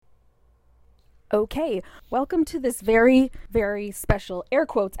Okay, welcome to this very, very special air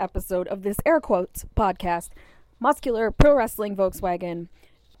quotes episode of this air quotes podcast, Muscular Pro Wrestling Volkswagen,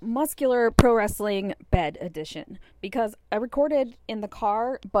 Muscular Pro Wrestling Bed Edition. Because I recorded in the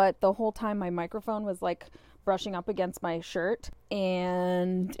car, but the whole time my microphone was like brushing up against my shirt,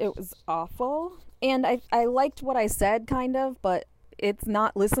 and it was awful. And I liked what I said, kind of, but it's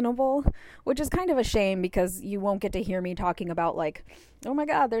not listenable, which is kind of a shame because you won't get to hear me talking about like, oh my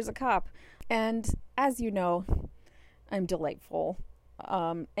god, there's a cop. And as you know, I'm delightful.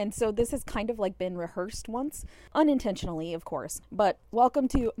 And so this has kind of like been rehearsed once, unintentionally, of course. But welcome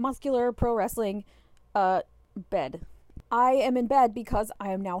to Muscular Pro Wrestling Bed. I am in bed because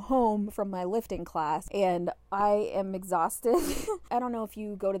I am now home from my lifting class and I am exhausted. I don't know if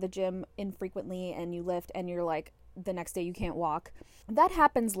you go to the gym infrequently and you lift and you're like, the next day you can't walk. That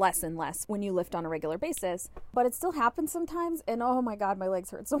happens less and less when you lift on a regular basis, but it still happens sometimes, and oh my god, my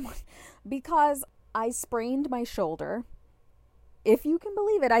legs hurt so much because I sprained my shoulder. If you can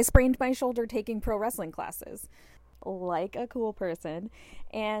believe it, I sprained my shoulder taking pro wrestling classes like a cool person,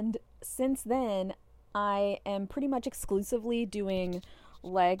 and since then I am pretty much exclusively doing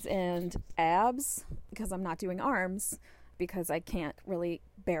legs and abs because I'm not doing arms because I can't really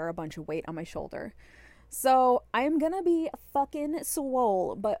bear a bunch of weight on my shoulder. So I'm gonna be fucking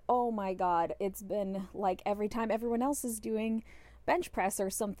swole, but oh my god, it's been like every time everyone else is doing bench press or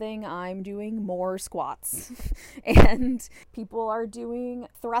something, I'm doing more squats. And people are doing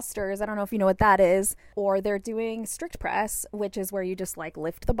thrusters, I don't know if you know what that is, or they're doing strict press, which is where you just like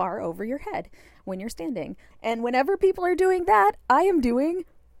lift the bar over your head when you're standing. And whenever people are doing that, I am doing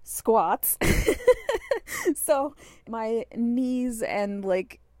squats. So my knees and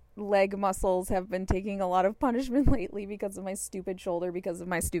like leg muscles have been taking a lot of punishment lately because of my stupid shoulder, because of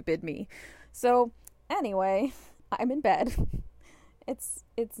my stupid me. So anyway, I'm in bed. It's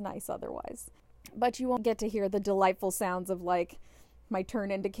nice otherwise, but you won't get to hear the delightful sounds of like my turn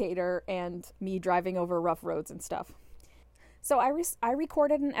indicator and me driving over rough roads and stuff. So I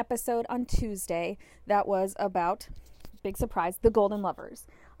recorded an episode on Tuesday that was about, big surprise, the Golden Lovers.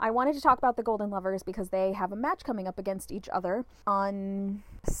 I wanted to talk about the Golden Lovers because they have a match coming up against each other on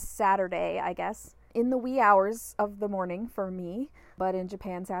Saturday, I guess, in the wee hours of the morning for me, but in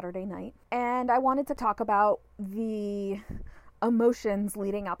Japan, Saturday night. And I wanted to talk about the emotions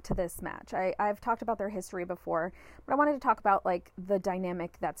leading up to this match. I've talked about their history before, but I wanted to talk about like the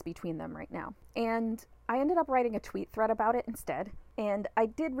dynamic that's between them right now. And I ended up writing a tweet thread about it instead. And I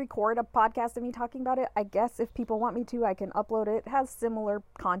did record a podcast of me talking about it. I guess if people want me to, I can upload it. It has similar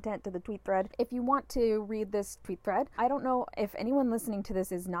content to the tweet thread. If you want to read this tweet thread, I don't know if anyone listening to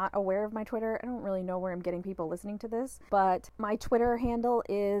this is not aware of my Twitter. I don't really know where I'm getting people listening to this, but my Twitter handle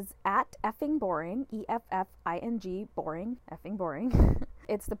is @effingboring, EFFING, boring, effing boring.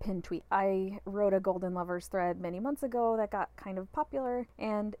 It's the pinned tweet. I wrote a Golden Lovers thread many months ago that got kind of popular,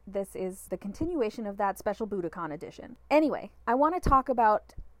 and this is the continuation of that special Budokan edition. Anyway, I want to talk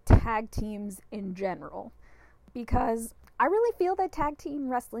about tag teams in general, because I really feel that tag team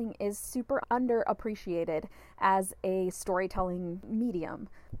wrestling is super underappreciated as a storytelling medium.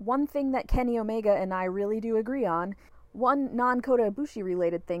 One thing that Kenny Omega and I really do agree on, one non-Kota Ibushi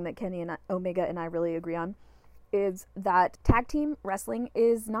related thing that Kenny and Omega and I really agree on, is that tag team wrestling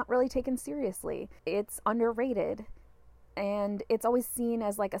is not really taken seriously. It's underrated, and it's always seen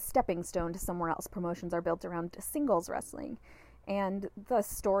as like a stepping stone to somewhere else. Promotions are built around singles wrestling, and the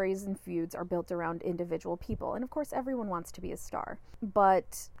stories and feuds are built around individual people. And of course, everyone wants to be a star.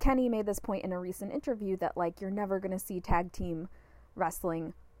 But Kenny made this point in a recent interview that like you're never going to see tag team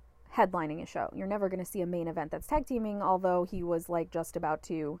wrestling headlining a show. You're never going to see a main event that's tag teaming, although he was like just about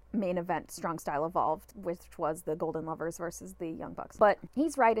to main event Strong Style Evolved, which was the Golden Lovers versus the Young Bucks. But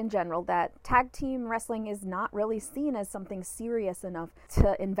he's right in general that tag team wrestling is not really seen as something serious enough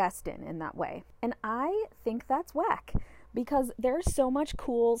to invest in that way. And I think that's whack, because there's so much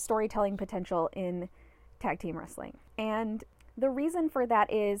cool storytelling potential in tag team wrestling. And the reason for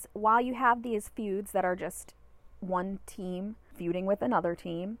that is, while you have these feuds that are just one team feuding with another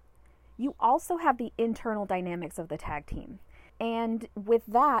team, you also have the internal dynamics of the tag team. And with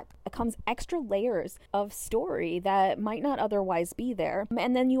that comes extra layers of story that might not otherwise be there.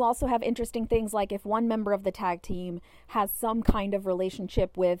 And then you also have interesting things like if one member of the tag team has some kind of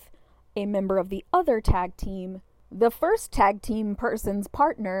relationship with a member of the other tag team, the first tag team person's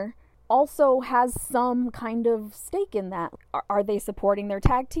partner also has some kind of stake in that. Are they supporting their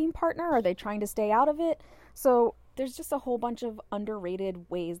tag team partner? Are they trying to stay out of it? So there's just a whole bunch of underrated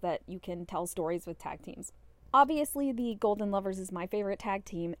ways that you can tell stories with tag teams. Obviously, the Golden Lovers is my favorite tag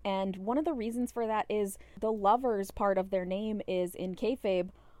team, and one of the reasons for that is the Lovers part of their name is, in kayfabe,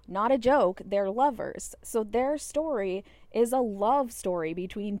 Not a joke, they're lovers. So their story is a love story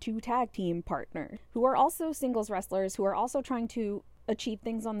between two tag team partners who are also singles wrestlers, who are also trying to achieve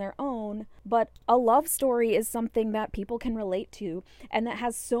things on their own. But a love story is something that people can relate to and that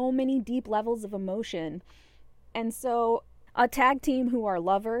has so many deep levels of emotion. And so a tag team who are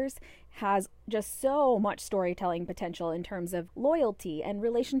lovers has just so much storytelling potential in terms of loyalty and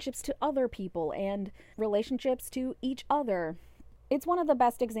relationships to other people and relationships to each other. It's one of the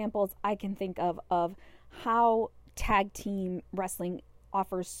best examples I can think of how tag team wrestling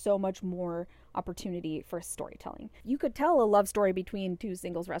offers so much more opportunity for storytelling. You could tell a love story between two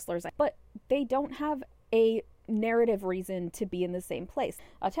singles wrestlers, but they don't have a narrative reason to be in the same place.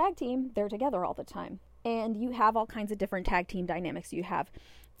 A tag team, they're together all the time. And you have all kinds of different tag team dynamics. You have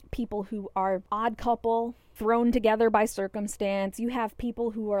people who are odd couple, thrown together by circumstance. You have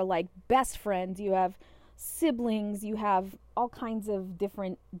people who are like best friends. You have siblings. You have all kinds of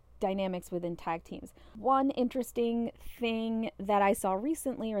different dynamics within tag teams. One interesting thing that I saw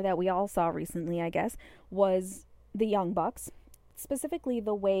recently, or that we all saw recently, I guess, was the Young Bucks. Specifically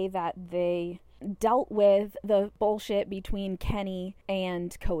the way that they dealt with the bullshit between Kenny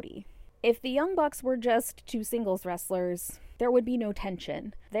and Cody. If the Young Bucks were just two singles wrestlers, there would be no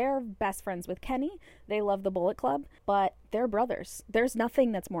tension. They're best friends with Kenny. They love the Bullet Club, but they're brothers. There's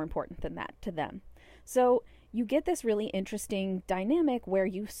nothing that's more important than that to them. So you get this really interesting dynamic where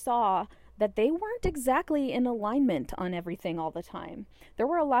you saw that they weren't exactly in alignment on everything all the time. There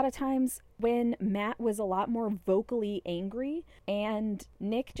were a lot of times when Matt was a lot more vocally angry, and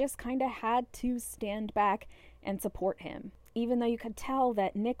Nick just kind of had to stand back and support him. Even though you could tell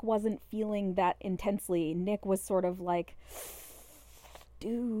that Nick wasn't feeling that intensely. Nick was sort of like,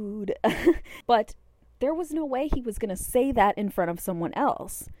 dude. But there was no way he was going to say that in front of someone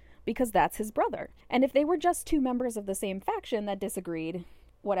else, because that's his brother. And if they were just two members of the same faction that disagreed,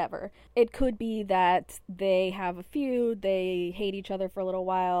 whatever. It could be that they have a feud, they hate each other for a little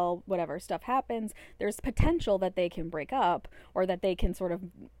while, whatever, stuff happens. There's potential that they can break up, or that they can sort of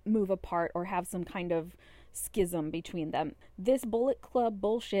move apart or have some kind of schism between them. This Bullet Club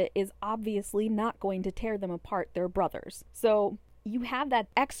bullshit is obviously not going to tear them apart. They're brothers. So you have that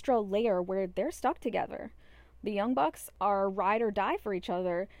extra layer where they're stuck together. The Young Bucks are ride or die for each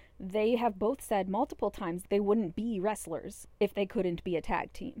other. They have both said multiple times they wouldn't be wrestlers if they couldn't be a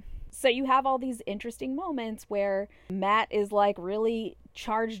tag team. So you have all these interesting moments where Matt is like really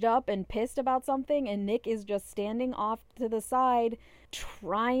charged up and pissed about something, and Nick is just standing off to the side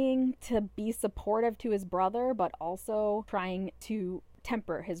trying to be supportive to his brother, but also trying to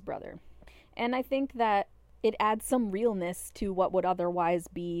temper his brother. And I think that it adds some realness to what would otherwise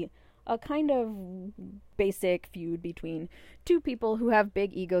be a kind of basic feud between two people who have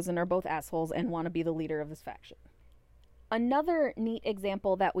big egos and are both assholes and want to be the leader of this faction. Another neat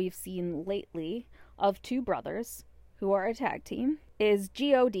example that we've seen lately of two brothers who are a tag team is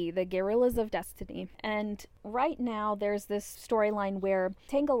G.O.D., the Guerrillas of Destiny. And right now there's this storyline where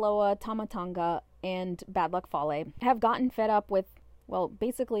Tangaloa, Tama Tonga, and Bad Luck Fale have gotten fed up with, well,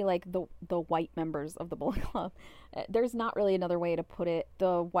 basically like the white members of the Bullet Club. There's not really another way to put it.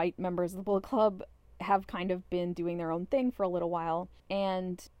 The white members of the Bullet Club have kind of been doing their own thing for a little while,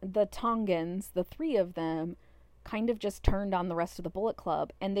 and the Tongans, the three of them, kind of just turned on the rest of the Bullet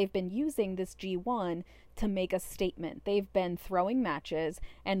Club, and they've been using this G1 to make a statement. They've been throwing matches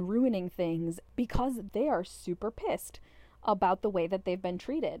and ruining things because they are super pissed about the way that they've been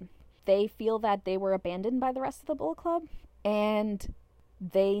treated. They feel that they were abandoned by the rest of the Bullet Club, and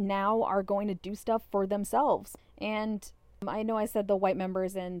they now are going to do stuff for themselves. And I know I said the white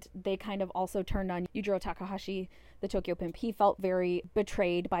members, and they kind of also turned on Yujiro Takahashi, the Tokyo Pimp. He felt very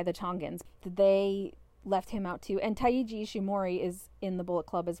betrayed by the Tongans. They left him out too. And Taiji Ishimori is in the Bullet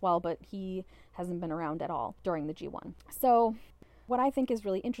Club as well, but he hasn't been around at all during the G1. So what I think is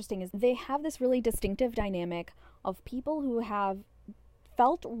really interesting is they have this really distinctive dynamic of people who have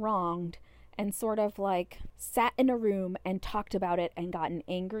felt wronged and sort of like sat in a room and talked about it and gotten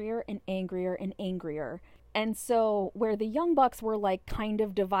angrier and angrier and angrier. And so where the Young Bucks were like kind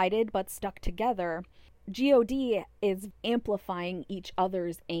of divided but stuck together, G.O.D. is amplifying each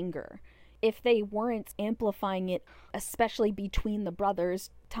other's anger. If they weren't amplifying it, especially between the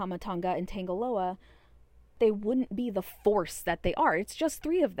brothers, Tama Tonga and Tangaloa, they wouldn't be the force that they are. It's just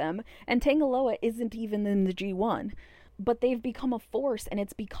three of them, and Tangaloa isn't even in the G1. But they've become a force, and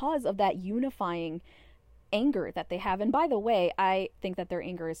it's because of that unifying anger that they have. And by the way, I think that their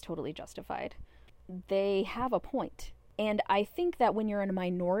anger is totally justified. They have a point. And I think that when you're in a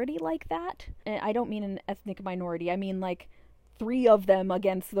minority like that, and I don't mean an ethnic minority, I mean like three of them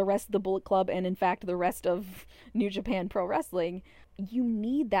against the rest of the Bullet Club and in fact the rest of New Japan Pro Wrestling, you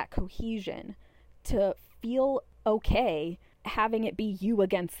need that cohesion to feel okay having it be you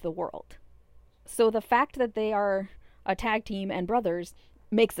against the world. So the fact that they are a tag team and brothers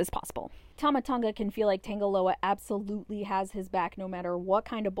makes this possible. Tama Tonga can feel like Tanga Loa absolutely has his back no matter what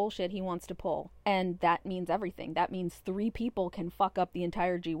kind of bullshit he wants to pull. And that means everything. That means 3 people can fuck up the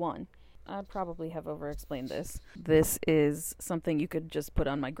entire G1. I probably have over-explained this. This is something you could just put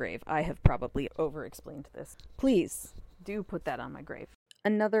on my grave. I have probably over-explained this. Please do put that on my grave.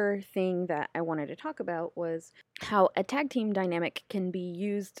 Another thing that I wanted to talk about was how a tag team dynamic can be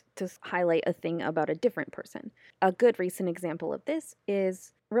used to highlight a thing about a different person. A good recent example of this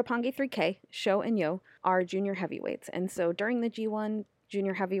is Roppongi 3K, Sho and Yo, are junior heavyweights. And so during the G1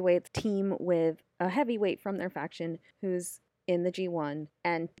 junior heavyweights team with a heavyweight from their faction who's in the G1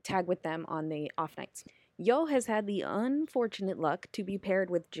 and tag with them on the off nights. Yo has had the unfortunate luck to be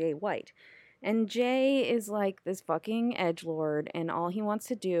paired with Jay White. And Jay is like this fucking edgelord, and all he wants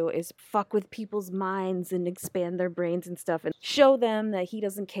to do is fuck with people's minds and expand their brains and stuff and show them that he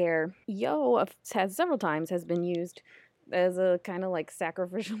doesn't care. Yo has several times has been used as a kind of like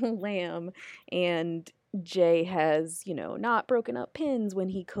sacrificial lamb, and Jay has, not broken up pins when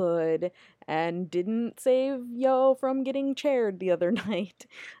he could and didn't save Yo from getting chaired the other night.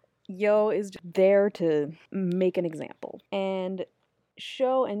 Yo is there to make an example. And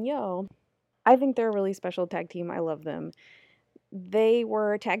Sho and Yo, I think they're a really special tag team. I love them. They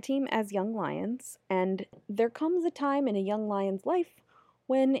were a tag team as Young Lions, and there comes a time in a Young Lion's life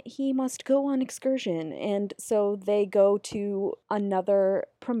when he must go on excursion, and so they go to another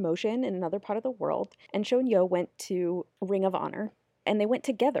promotion in another part of the world, and Sho and Yo went to Ring of Honor, and they went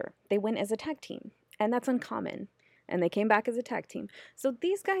together. They went as a tag team, and that's uncommon, and they came back as a tag team. So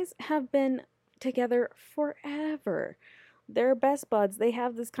these guys have been together forever. They're best buds. They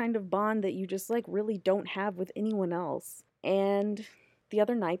have this kind of bond that you just really don't have with anyone else. And the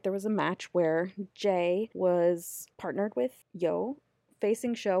other night there was a match where Jay was partnered with Yo,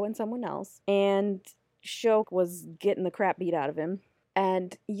 facing Sho and someone else, and Sho was getting the crap beat out of him,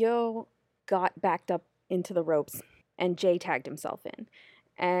 and Yo got backed up into the ropes, and Jay tagged himself in,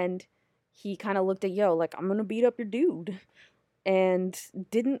 and he kind of looked at Yo like, I'm gonna beat up your dude, and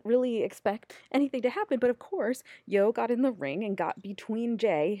didn't really expect anything to happen. But of course, Yo got in the ring and got between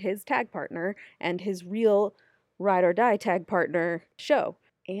Jay, his tag partner, and his real ride or die tag partner, Sho.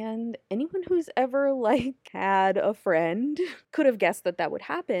 And anyone who's ever had a friend could have guessed that that would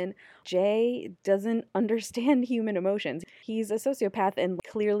happen. Jay doesn't understand human emotions. He's a sociopath and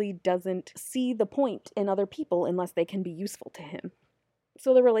clearly doesn't see the point in other people unless they can be useful to him.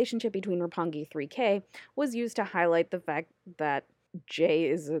 So the relationship between Roppongi 3K was used to highlight the fact that Jay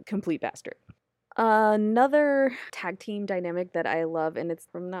is a complete bastard. Another tag team dynamic that I love, and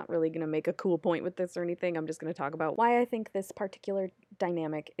I'm not really going to make a cool point with this or anything, I'm just going to talk about why I think this particular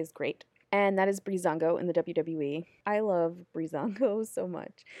dynamic is great. And that is Breezango in the WWE. I love Breezango so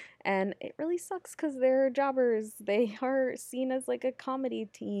much. And it really sucks because they're jobbers. They are seen as a comedy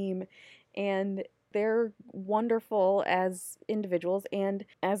team. And they're wonderful as individuals and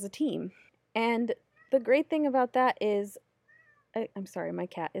as a team. And the great thing about that is... I'm sorry, my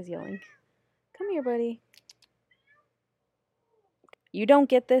cat is yelling. Come here, buddy. You don't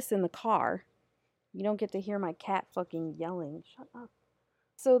get this in the car. You don't get to hear my cat fucking yelling. Shut up.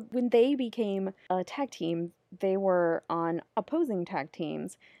 So when they became a tag team, they were on opposing tag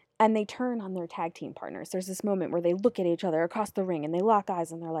teams, and they turn on their tag team partners. There's this moment where they look at each other across the ring, and they lock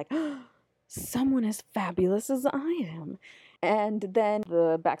eyes, and they're like, someone as fabulous as I am. And then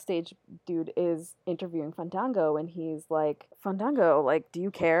the backstage dude is interviewing Fandango, and he's like, Fandango, do you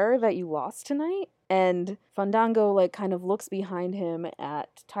care that you lost tonight? And Fandango, kind of looks behind him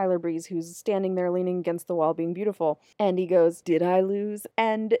at Tyler Breeze, who's standing there leaning against the wall being beautiful. And he goes, did I lose?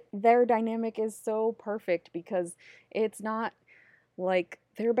 And their dynamic is so perfect because it's not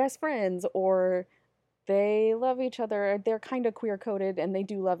they're best friends or they love each other. They're kind of queer-coded and they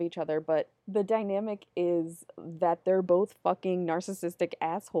do love each other, but the dynamic is that they're both fucking narcissistic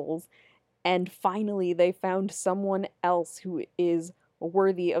assholes, and finally they found someone else who is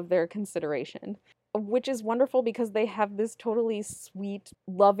worthy of their consideration. Which is wonderful because they have this totally sweet,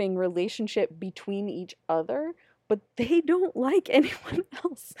 loving relationship between each other, but they don't like anyone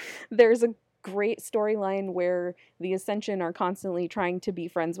else. There's a great storyline where the Ascension are constantly trying to be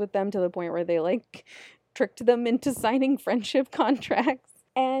friends with them to the point where they tricked them into signing friendship contracts,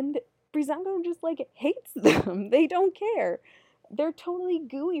 and Breezango just hates them. They don't care. They're totally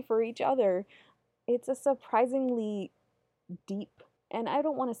gooey for each other. It's a surprisingly deep, and I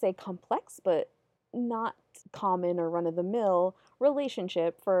don't want to say complex, but not common or run-of-the-mill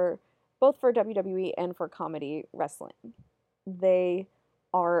relationship for both for WWE and for comedy wrestling. they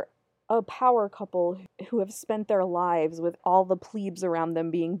are a power couple who have spent their lives with all the plebes around them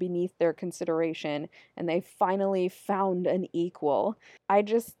being beneath their consideration, and they finally found an equal. I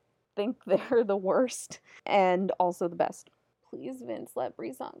just think they're the worst and also the best. Please, Vince, let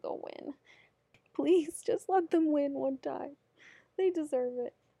Breezango win. Please, just let them win one time. They deserve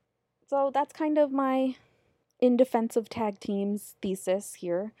it. So that's kind of my in defense of tag teams thesis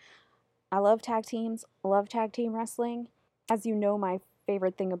here. I love tag teams, love tag team wrestling. As you know, my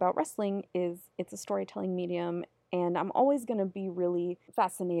favorite thing about wrestling is it's a storytelling medium, and I'm always going to be really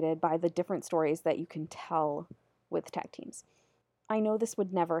fascinated by the different stories that you can tell with tag teams. I know this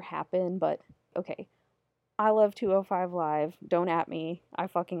would never happen, but okay. I love 205 Live. Don't at me. I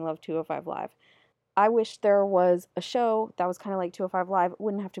fucking love 205 Live. I wish there was a show that was kind of like 205 Live. It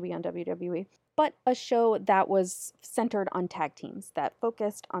wouldn't have to be on WWE, but a show that was centered on tag teams, that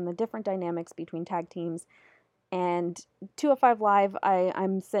focused on the different dynamics between tag teams. And 205 Live,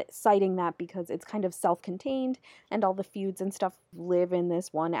 I'm citing that because it's kind of self-contained, and all the feuds and stuff live in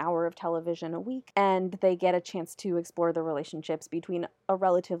this 1 hour of television a week, and they get a chance to explore the relationships between a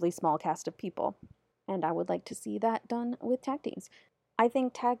relatively small cast of people. And I would like to see that done with tag teams. I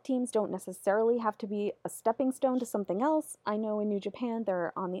think tag teams don't necessarily have to be a stepping stone to something else. I know in New Japan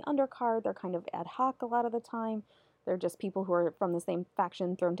they're on the undercard, they're kind of ad hoc a lot of the time. They're just people who are from the same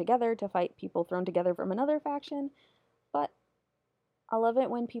faction thrown together to fight people thrown together from another faction. But I love it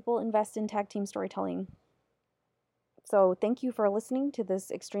when people invest in tag team storytelling. So thank you for listening to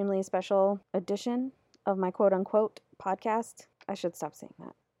this extremely special edition of my quote-unquote podcast. I should stop saying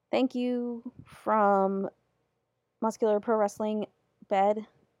that. Thank you from Muscular Pro Wrestling Bed.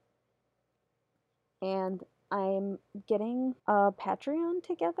 And I'm getting a Patreon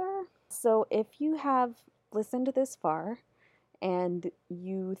together. So if you have listened this far and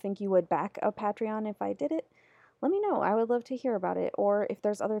you think you would back a Patreon if I did it, let me know. I would love to hear about it. Or if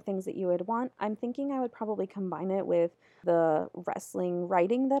there's other things that you would want, I'm thinking I would probably combine it with the wrestling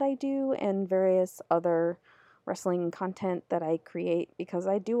writing that I do and various other wrestling content that I create, because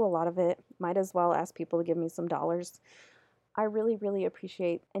I do a lot of it. Might as well ask people to give me some dollars. I really, really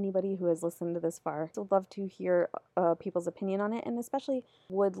appreciate anybody who has listened to this far. I would love to hear people's opinion on it, and especially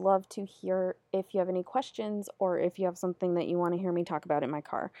would love to hear if you have any questions or if you have something that you want to hear me talk about in my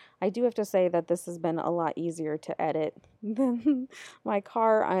car. I do have to say that this has been a lot easier to edit than my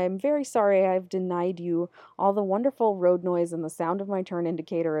car. I'm very sorry I've denied you all the wonderful road noise and the sound of my turn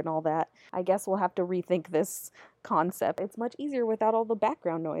indicator and all that. I guess we'll have to rethink this concept. It's much easier without all the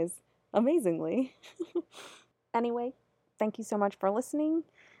background noise, amazingly. Anyway, thank you so much for listening,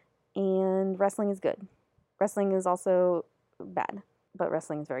 and wrestling is good. Wrestling is also bad, but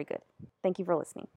wrestling is very good. Thank you for listening.